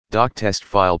Doc test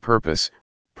file purpose,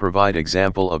 provide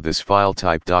example of this file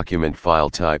type. Document file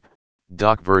type,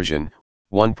 doc version,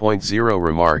 1.0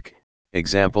 remark,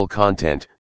 example content,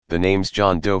 the names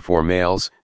John Doe for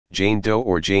males, Jane Doe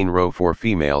or Jane Roe for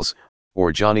females,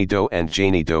 or Johnny Doe and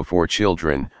Janie Doe for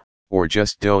children, or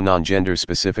just Doe. Non-gender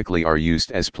specifically are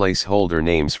used as placeholder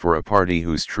names for a party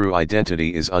whose true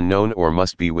identity is unknown or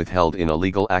must be withheld in a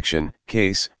legal action,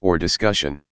 case, or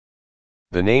discussion.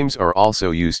 The names are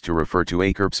also used to refer to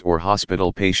a corpse or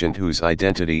hospital patient whose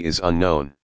identity is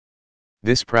unknown.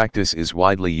 This practice is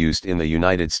widely used in the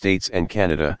United States and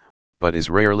Canada, but is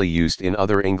rarely used in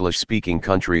other English-speaking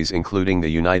countries including the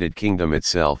United Kingdom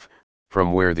itself,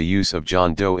 from where the use of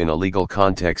John Doe in a legal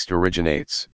context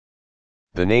originates.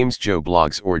 The names Joe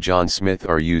Bloggs or John Smith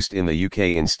are used in the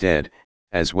UK instead,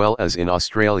 as well as in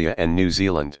Australia and New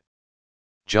Zealand.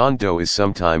 John Doe is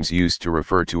sometimes used to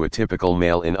refer to a typical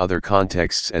male in other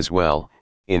contexts as well,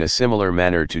 in a similar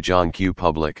manner to John Q.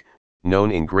 Public,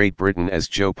 known in Great Britain as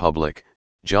Joe Public,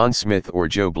 John Smith or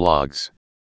Joe Bloggs.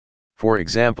 For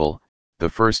example, the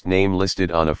first name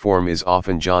listed on a form is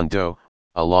often John Doe,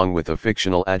 along with a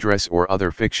fictional address or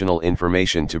other fictional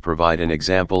information to provide an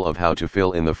example of how to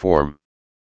fill in the form.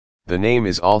 The name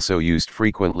is also used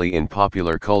frequently in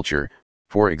popular culture,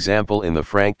 for example in the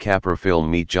Frank Capra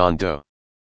film Meet John Doe.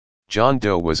 John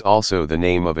Doe was also the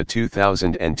name of a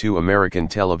 2002 American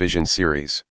television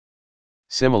series.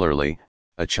 Similarly,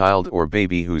 a child or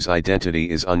baby whose identity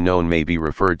is unknown may be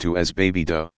referred to as Baby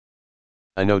Doe.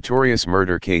 A notorious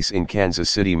murder case in Kansas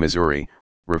City, Missouri,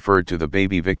 referred to the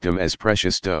baby victim as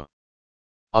Precious Doe.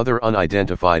 Other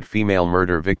unidentified female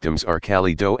murder victims are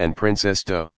Callie Doe and Princess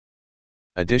Doe.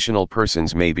 Additional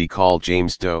persons may be called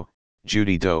James Doe,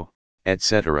 Judy Doe,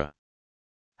 etc.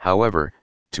 However,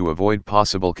 to avoid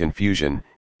possible confusion,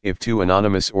 if two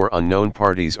anonymous or unknown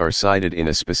parties are cited in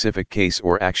a specific case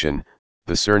or action,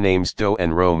 the surnames Doe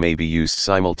and Roe may be used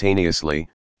simultaneously,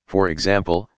 for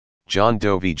example, John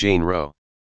Doe v. Jane Roe.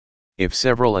 If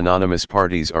several anonymous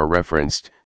parties are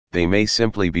referenced, they may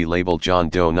simply be labeled John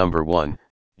Doe No. 1,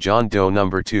 John Doe No.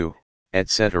 2,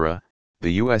 etc.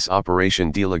 The U.S.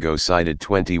 Operation Delago cited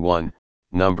 21,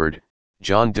 numbered,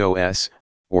 John Doe S,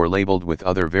 or labeled with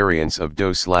other variants of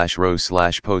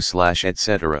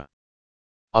Doe/Roe/Poe/etc.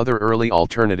 Other early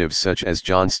alternatives such as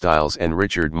John Styles and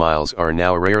Richard Miles are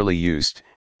now rarely used,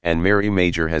 and Mary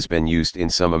Major has been used in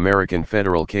some American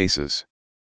federal cases.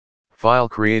 File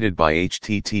created by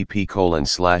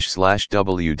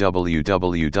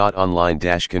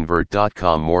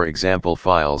http://www.online-convert.com. More example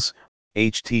files,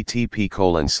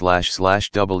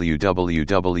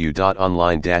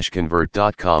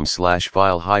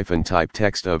 http://www.online-convert.com/file-type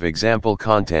text of example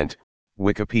content,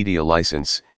 Wikipedia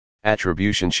license,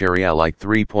 attribution Sharia Alike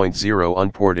 3.0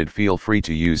 unported. Feel free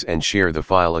to use and share the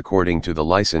file according to the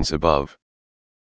license above.